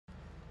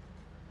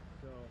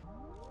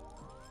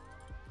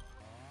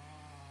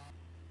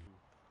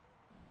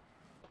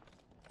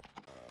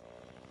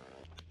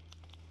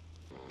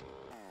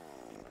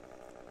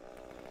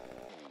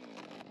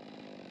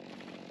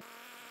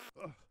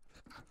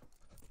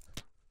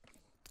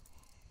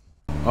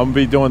gonna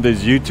be doing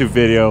this YouTube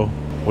video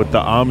with the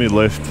Omme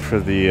Lift for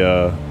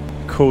the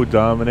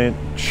co-dominant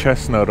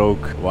Chestnut Oak.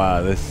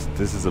 Wow, this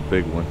is a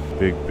big one.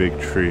 Big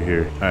tree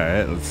here. All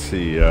right, let's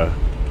see.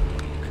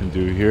 Can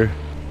do here.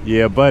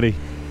 Yeah, buddy.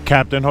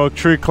 CaptainHook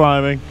tree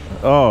climbing.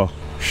 Oh,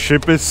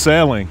 ship is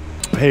sailing.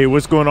 Hey,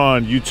 what's going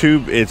on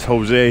YouTube? It's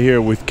Jose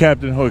here with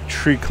CaptainHook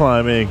tree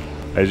climbing.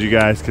 As you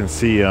guys can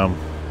see, I'm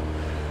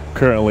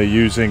currently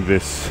using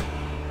this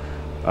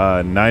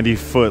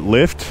 90-foot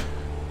lift.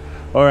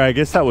 Or I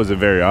guess that wasn't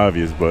very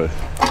obvious, but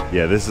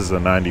yeah, this is a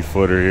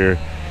 90-footer here,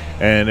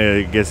 and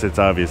I guess it's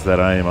obvious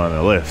that I am on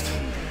the lift.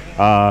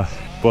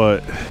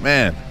 But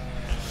man,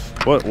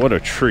 what a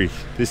tree!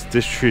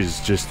 This tree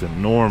is just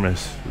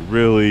enormous.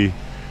 Really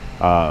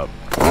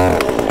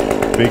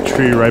big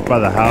tree right by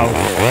the house.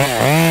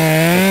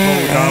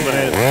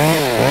 Dominant.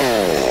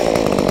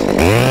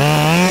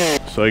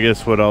 So I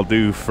guess what I'll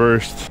do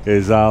first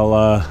is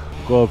I'll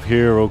go up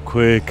here real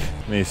quick.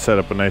 Let me set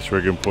up a nice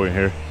rigging point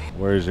here.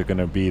 Where is it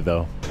gonna be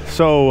though?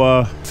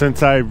 So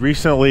since I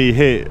recently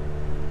hit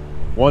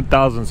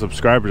 1,000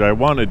 subscribers, I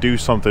want to do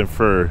something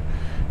for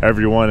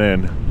everyone,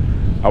 and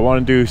I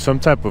want to do some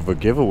type of a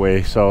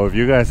giveaway. So if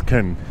you guys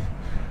can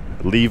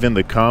leave in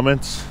the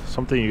comments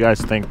something you guys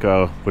think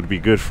would be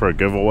good for a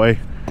giveaway,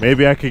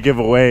 maybe I could give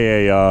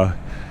away a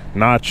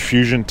notch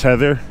fusion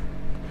tether.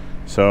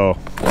 So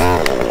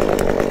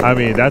I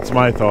mean, that's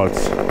my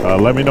thoughts.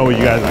 Let me know what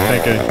you guys are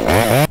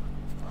thinking.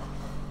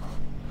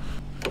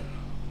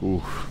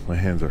 Ooh, my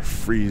hands are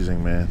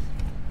freezing, man.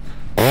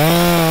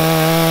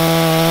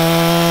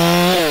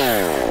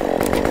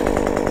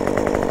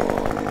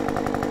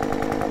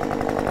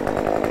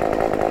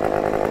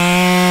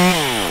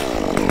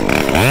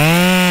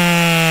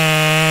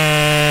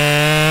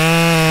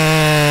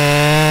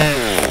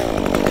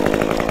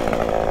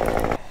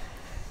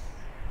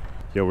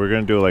 Yeah, we're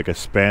gonna do like a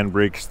span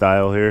break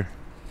style here.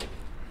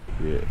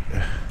 Yeah.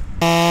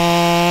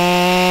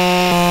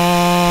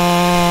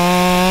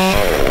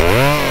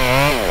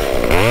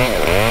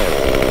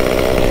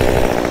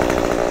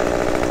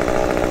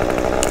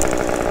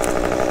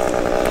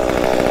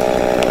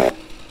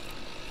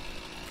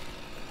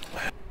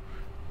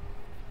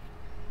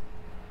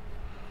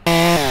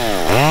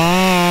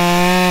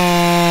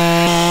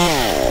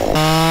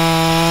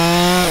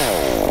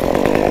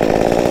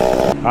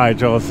 Alright,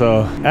 y'all,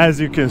 so as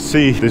you can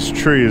see, this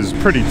tree is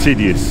pretty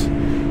tedious,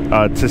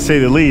 to say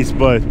the least,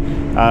 but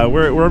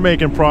we're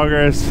making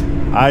progress.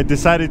 I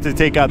decided to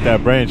take out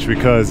that branch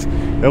because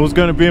it was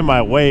going to be in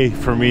my way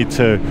for me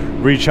to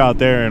reach out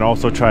there and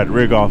also try to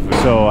rig off it.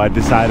 So I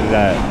decided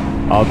that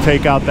I'll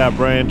take out that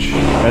branch,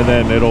 and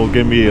then it'll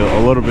give me a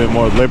little bit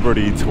more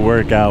liberty to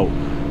work out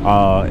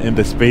in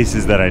the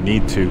spaces that I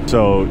need to.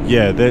 So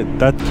yeah,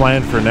 that's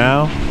planned for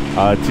now,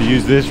 to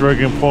use this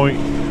rigging point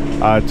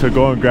to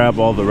go and grab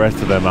all the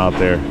rest of them out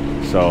there.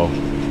 So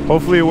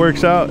hopefully it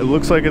works out. It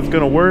looks like it's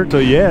gonna work. So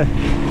yeah,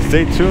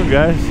 stay tuned,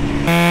 guys.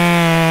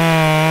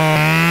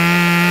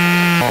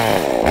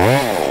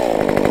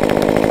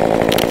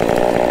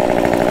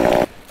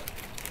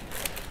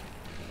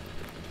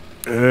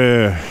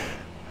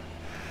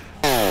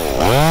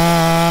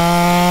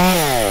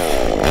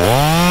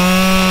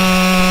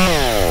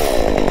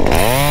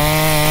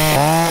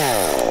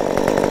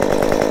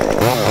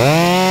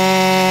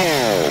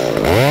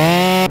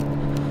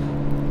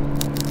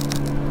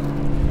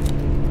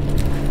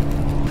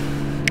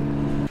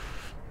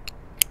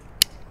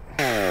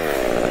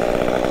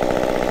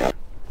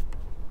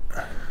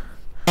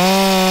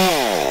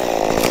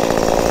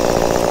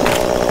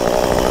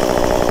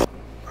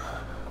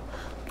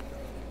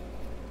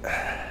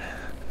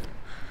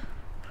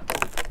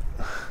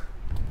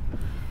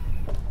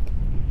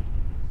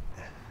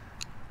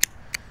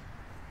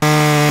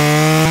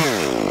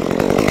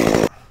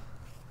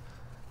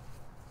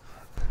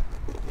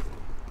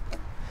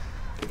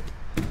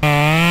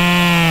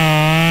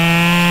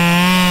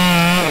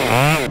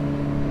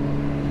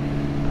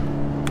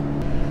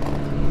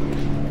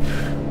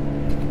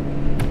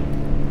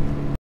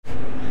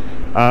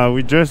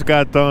 We just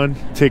got done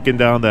taking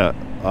down that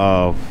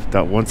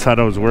one side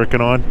I was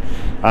working on.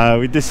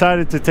 We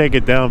decided to take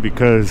it down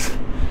because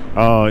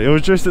it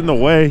was just in the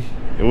way.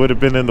 It would have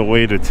been in the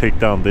way to take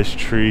down this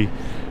tree,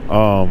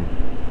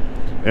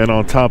 and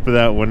on top of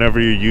that, whenever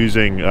you're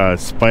using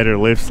spider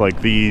lifts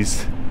like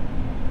these,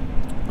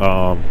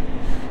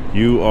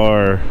 you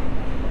are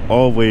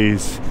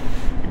always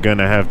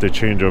gonna have to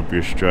change up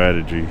your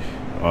strategy.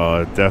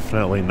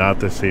 Definitely not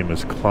the same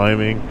as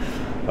climbing.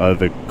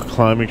 The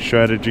climbing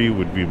strategy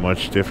would be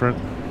much different.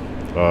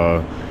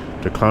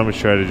 The climbing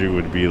strategy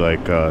would be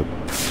like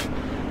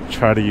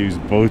try to use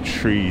both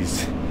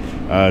trees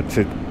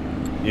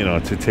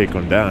to take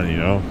them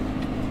down,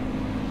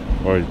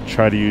 or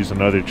try to use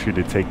another tree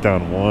to take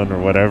down one, or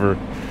whatever,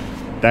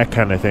 that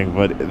kind of thing.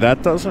 But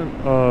that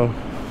doesn't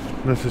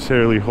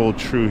necessarily hold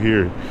true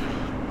here.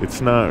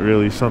 It's not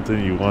really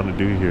something you want to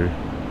do here.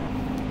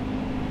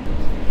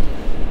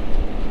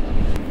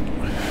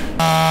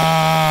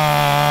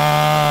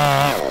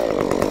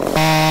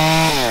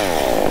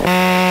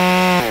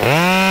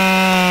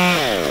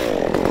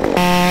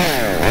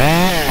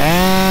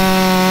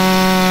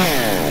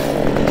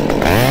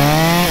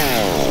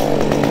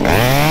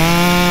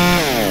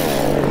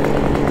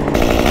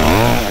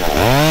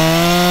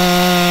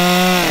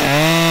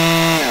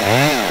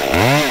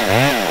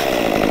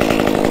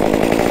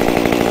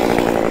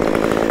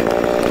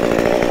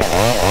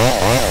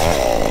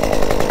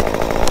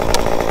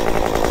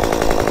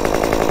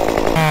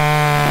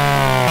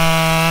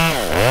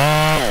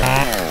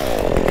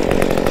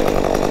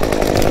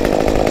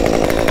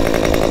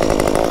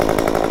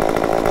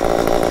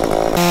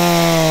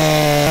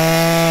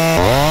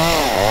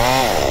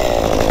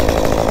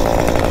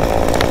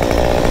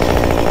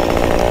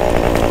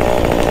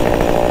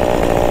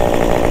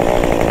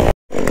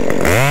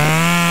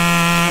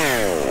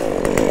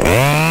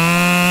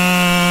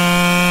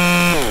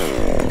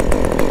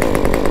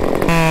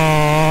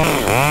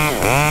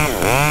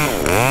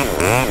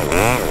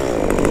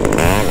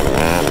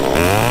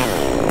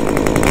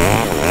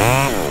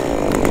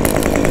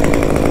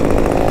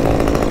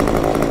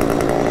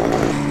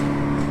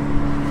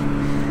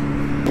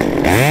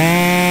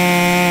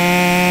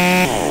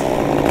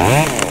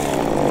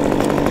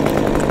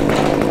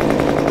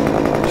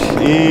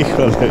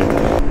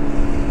 Échale.